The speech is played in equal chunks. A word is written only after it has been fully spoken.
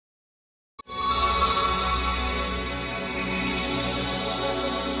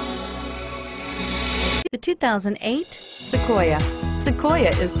The 2008 Sequoia. Sequoia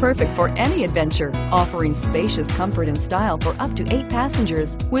is perfect for any adventure, offering spacious comfort and style for up to 8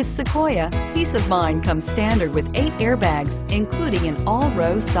 passengers. With Sequoia, peace of mind comes standard with 8 airbags, including an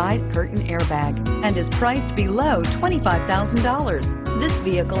all-row side curtain airbag, and is priced below $25,000. This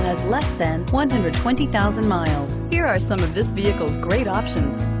vehicle has less than 120,000 miles. Here are some of this vehicle's great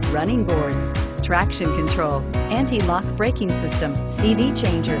options: running boards, traction control, anti-lock braking system, CD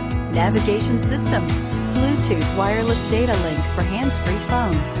changer, navigation system, Bluetooth wireless data link for hands-free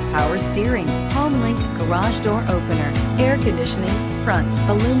phone, power steering, home link garage door opener, air conditioning, front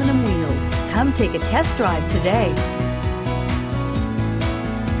aluminum wheels. Come take a test drive today.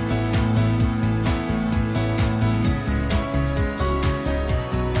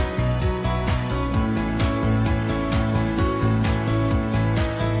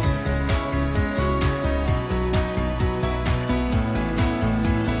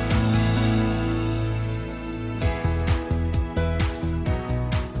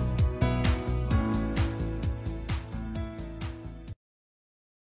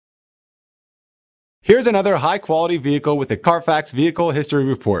 Here's another high-quality vehicle with a Carfax Vehicle History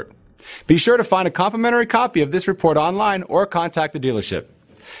Report. Be sure to find a complimentary copy of this report online or contact the dealership.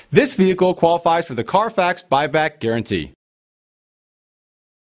 This vehicle qualifies for the Carfax Buyback Guarantee.